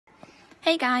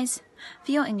Hey guys,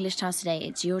 for your English task today,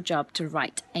 it's your job to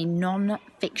write a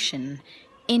non-fiction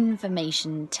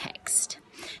information text.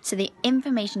 So the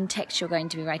information text you're going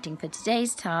to be writing for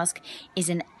today's task is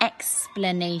an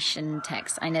explanation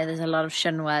text. I know there's a lot of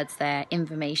shun words there,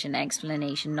 information,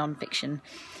 explanation, non-fiction,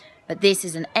 but this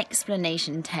is an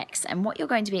explanation text, and what you're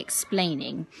going to be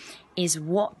explaining is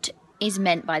what is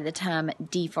meant by the term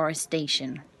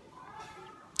deforestation.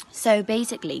 So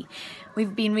basically,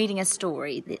 we've been reading a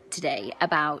story today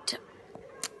about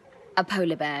a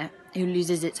polar bear who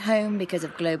loses its home because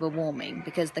of global warming,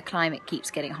 because the climate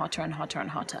keeps getting hotter and hotter and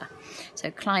hotter.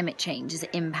 So climate change has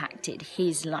impacted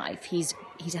his life. He's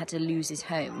had to lose his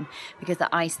home because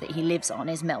the ice that he lives on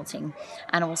is melting,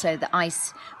 and also the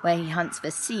ice where he hunts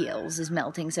for seals is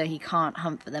melting, so he can't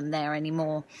hunt for them there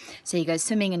anymore. So he goes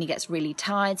swimming and he gets really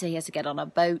tired, so he has to get on a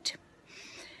boat.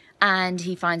 And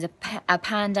he finds a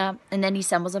panda, and then he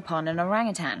stumbles upon an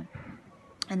orangutan.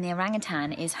 And the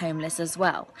orangutan is homeless as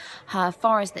well. Her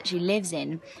forest that she lives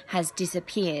in has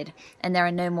disappeared, and there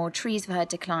are no more trees for her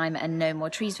to climb and no more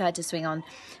trees for her to swing on.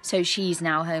 So she's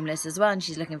now homeless as well, and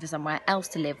she's looking for somewhere else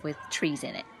to live with trees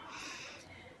in it.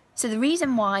 So the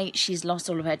reason why she's lost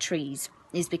all of her trees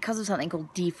is because of something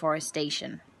called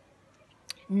deforestation.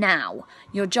 Now,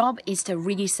 your job is to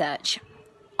research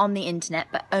on the internet,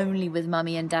 but only with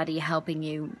mummy and daddy helping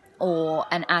you or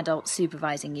an adult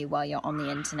supervising you while you're on the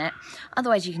internet.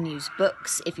 Otherwise, you can use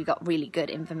books if you've got really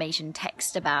good information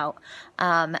text about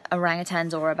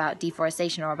orangutans or about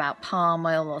deforestation or about palm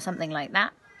oil or something like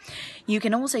that. You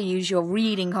can also use your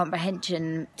reading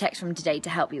comprehension text from today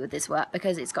to help you with this work,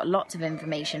 because it's got lots of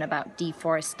information about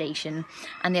deforestation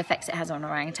and the effects it has on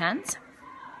orangutans.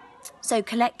 So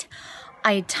collect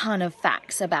a ton of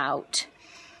facts about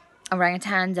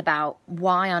orangutans, about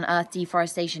why on earth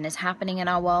deforestation is happening in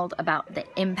our world, about the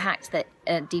impact that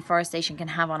deforestation can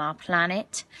have on our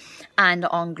planet and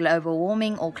on global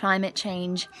warming or climate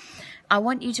change. I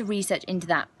want you to research into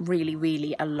that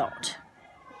really a lot.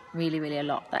 Really a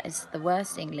lot. That is the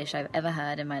worst English I've ever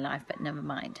heard in my life, but never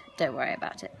mind. Don't worry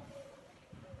about it.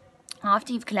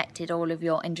 After you've collected all of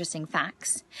your interesting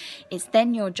facts, it's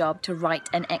then your job to write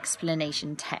an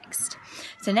explanation text.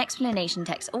 So an explanation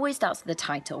text always starts with a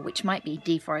title, which might be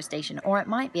deforestation, or it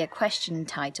might be a question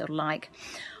title like,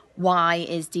 why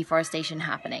is deforestation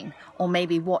happening? Or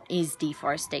maybe, what is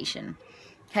deforestation?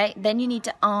 Okay, then you need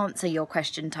to answer your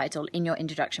question title in your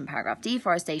introduction paragraph.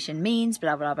 Deforestation means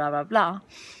blah, blah, blah, blah, blah.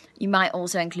 You might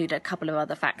also include a couple of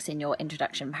other facts in your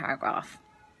introduction paragraph.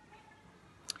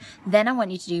 Then I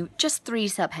want you to do just 3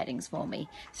 subheadings for me.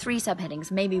 3 subheadings,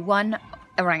 maybe 1,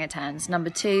 orangutans. Number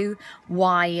 2,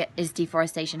 why is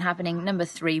deforestation happening? Number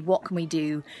 3, what can we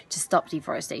do to stop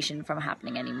deforestation from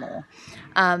happening anymore?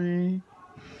 And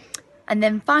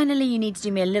then finally, you need to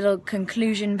do me a little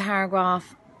conclusion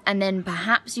paragraph. And then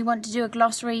perhaps you want to do a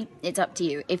glossary. It's up to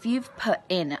you. If you've put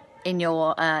in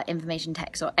your information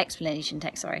text or explanation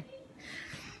text,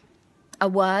 a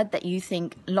word that you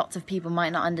think lots of people might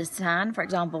not understand, for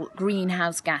example,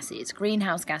 greenhouse gases.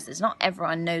 Greenhouse gases, not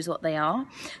everyone knows what they are.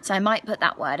 So I might put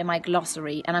that word in my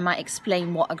glossary and I might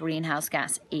explain what a greenhouse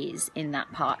gas is in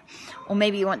that part. Or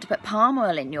maybe you want to put palm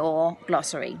oil in your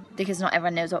glossary because not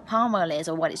everyone knows what palm oil is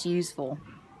or what it's used for.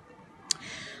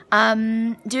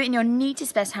 Do it in your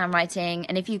neatest, best handwriting,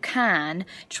 and if you can,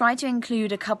 try to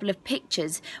include a couple of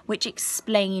pictures which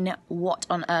explain what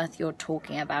on earth you're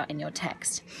talking about in your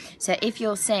text. So if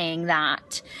you're saying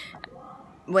that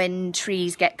when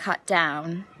trees get cut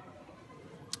down,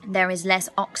 there is less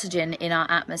oxygen in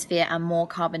our atmosphere and more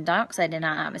carbon dioxide in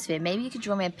our atmosphere, maybe you could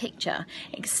draw me a picture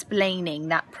explaining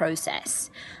that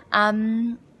process.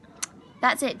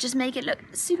 That's it. Just make it look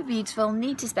super beautiful,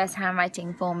 neatest, best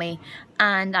handwriting for me.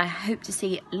 And I hope to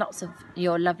see lots of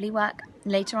your lovely work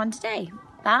later on today.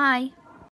 Bye.